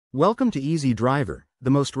Welcome to Easy Driver, the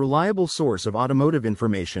most reliable source of automotive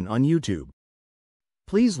information on YouTube.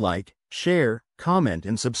 Please like, share, comment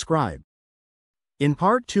and subscribe. In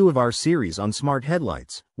part 2 of our series on smart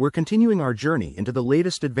headlights, we're continuing our journey into the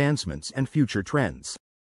latest advancements and future trends.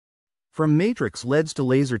 From matrix LEDs to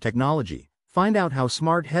laser technology, find out how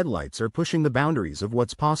smart headlights are pushing the boundaries of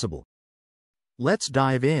what's possible. Let's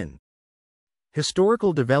dive in.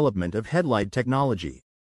 Historical development of headlight technology.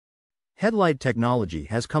 Headlight technology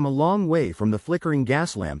has come a long way from the flickering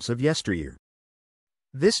gas lamps of yesteryear.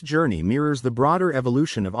 This journey mirrors the broader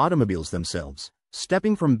evolution of automobiles themselves,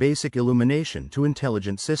 stepping from basic illumination to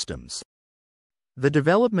intelligent systems. The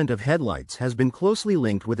development of headlights has been closely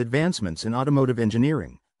linked with advancements in automotive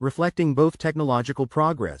engineering, reflecting both technological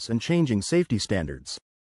progress and changing safety standards.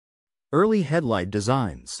 Early headlight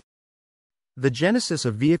designs. The genesis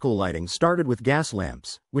of vehicle lighting started with gas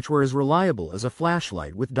lamps, which were as reliable as a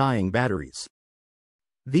flashlight with dying batteries.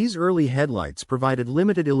 These early headlights provided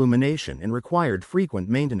limited illumination and required frequent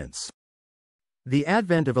maintenance. The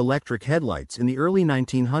advent of electric headlights in the early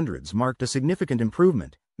 1900s marked a significant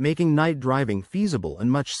improvement, making night driving feasible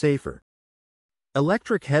and much safer.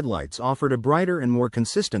 Electric headlights offered a brighter and more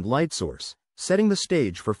consistent light source, setting the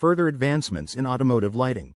stage for further advancements in automotive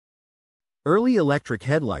lighting. Early electric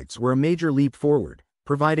headlights were a major leap forward,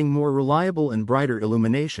 providing more reliable and brighter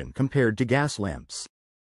illumination compared to gas lamps.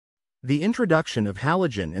 The introduction of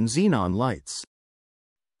halogen and xenon lights.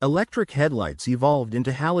 Electric headlights evolved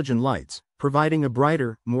into halogen lights, providing a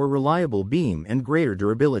brighter, more reliable beam and greater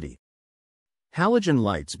durability. Halogen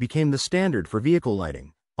lights became the standard for vehicle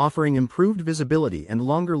lighting, offering improved visibility and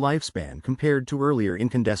longer lifespan compared to earlier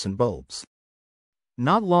incandescent bulbs.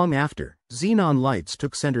 Not long after, xenon lights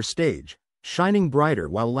took center stage, shining brighter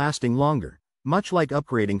while lasting longer, much like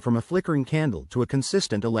upgrading from a flickering candle to a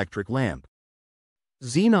consistent electric lamp.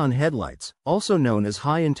 Xenon headlights, also known as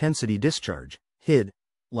high-intensity discharge (HID)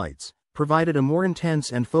 lights, provided a more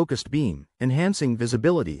intense and focused beam, enhancing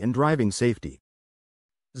visibility and driving safety.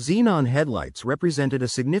 Xenon headlights represented a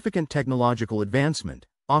significant technological advancement,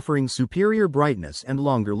 offering superior brightness and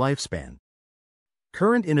longer lifespan.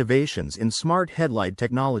 Current innovations in smart headlight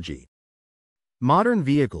technology. Modern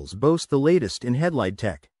vehicles boast the latest in headlight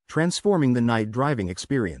tech, transforming the night driving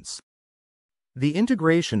experience. The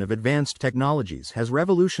integration of advanced technologies has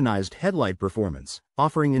revolutionized headlight performance,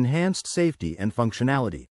 offering enhanced safety and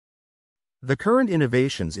functionality. The current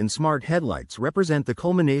innovations in smart headlights represent the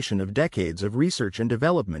culmination of decades of research and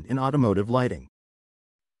development in automotive lighting.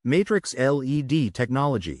 Matrix LED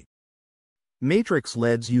technology. Matrix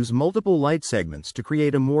LEDs use multiple light segments to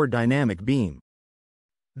create a more dynamic beam.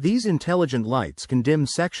 These intelligent lights can dim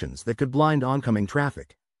sections that could blind oncoming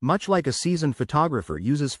traffic, much like a seasoned photographer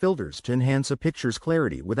uses filters to enhance a picture's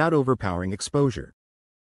clarity without overpowering exposure.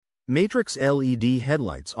 Matrix LED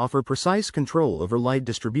headlights offer precise control over light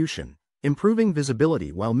distribution, improving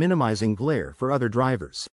visibility while minimizing glare for other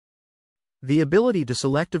drivers. The ability to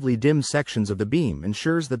selectively dim sections of the beam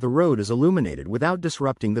ensures that the road is illuminated without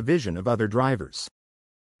disrupting the vision of other drivers.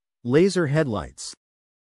 Laser headlights.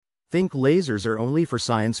 Think lasers are only for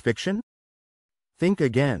science fiction? Think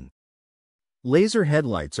again. Laser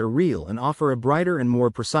headlights are real and offer a brighter and more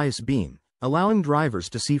precise beam, allowing drivers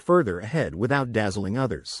to see further ahead without dazzling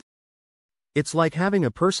others. It's like having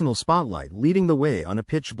a personal spotlight leading the way on a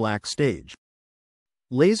pitch-black stage.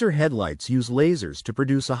 Laser headlights use lasers to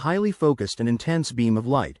produce a highly focused and intense beam of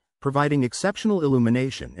light, providing exceptional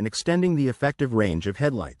illumination and extending the effective range of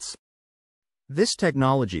headlights. This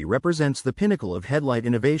technology represents the pinnacle of headlight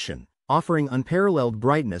innovation, offering unparalleled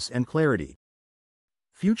brightness and clarity.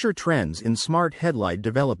 Future trends in smart headlight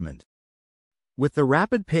development. With the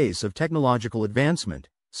rapid pace of technological advancement,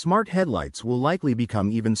 smart headlights will likely become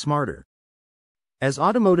even smarter. As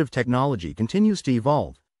automotive technology continues to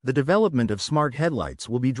evolve, the development of smart headlights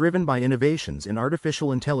will be driven by innovations in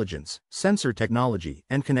artificial intelligence, sensor technology,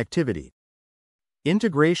 and connectivity.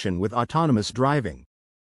 Integration with autonomous driving.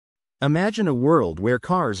 Imagine a world where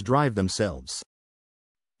cars drive themselves.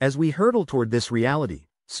 As we hurtle toward this reality,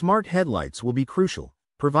 smart headlights will be crucial,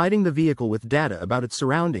 providing the vehicle with data about its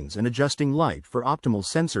surroundings and adjusting light for optimal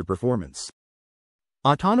sensor performance.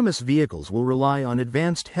 Autonomous vehicles will rely on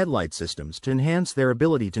advanced headlight systems to enhance their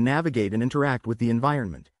ability to navigate and interact with the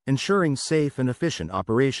environment, ensuring safe and efficient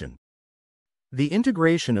operation. The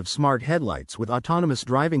integration of smart headlights with autonomous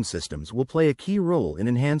driving systems will play a key role in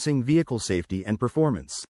enhancing vehicle safety and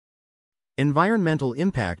performance. Environmental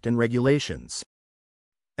impact and regulations.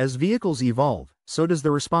 As vehicles evolve, so does the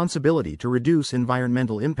responsibility to reduce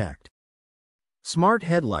environmental impact. Smart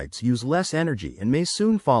headlights use less energy and may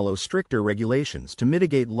soon follow stricter regulations to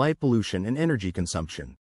mitigate light pollution and energy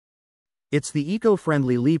consumption. It's the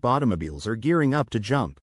eco-friendly leap automobiles are gearing up to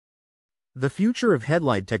jump. The future of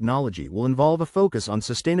headlight technology will involve a focus on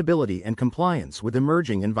sustainability and compliance with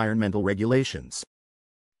emerging environmental regulations.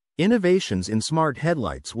 Innovations in smart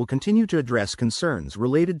headlights will continue to address concerns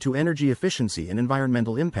related to energy efficiency and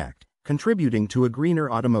environmental impact, contributing to a greener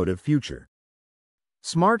automotive future.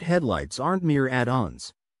 Smart headlights aren't mere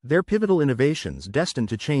add-ons, they're pivotal innovations destined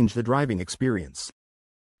to change the driving experience.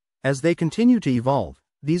 As they continue to evolve,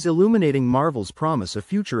 these illuminating marvels promise a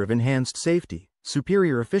future of enhanced safety,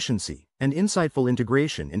 superior efficiency, and insightful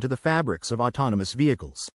integration into the fabrics of autonomous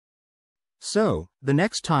vehicles. So, the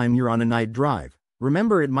next time you're on a night drive,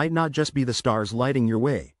 remember it might not just be the stars lighting your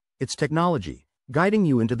way, it's technology, guiding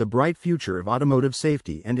you into the bright future of automotive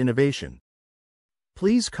safety and innovation.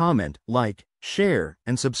 Please comment, like, share,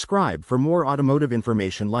 and subscribe for more automotive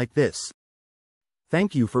information like this.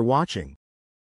 Thank you for watching.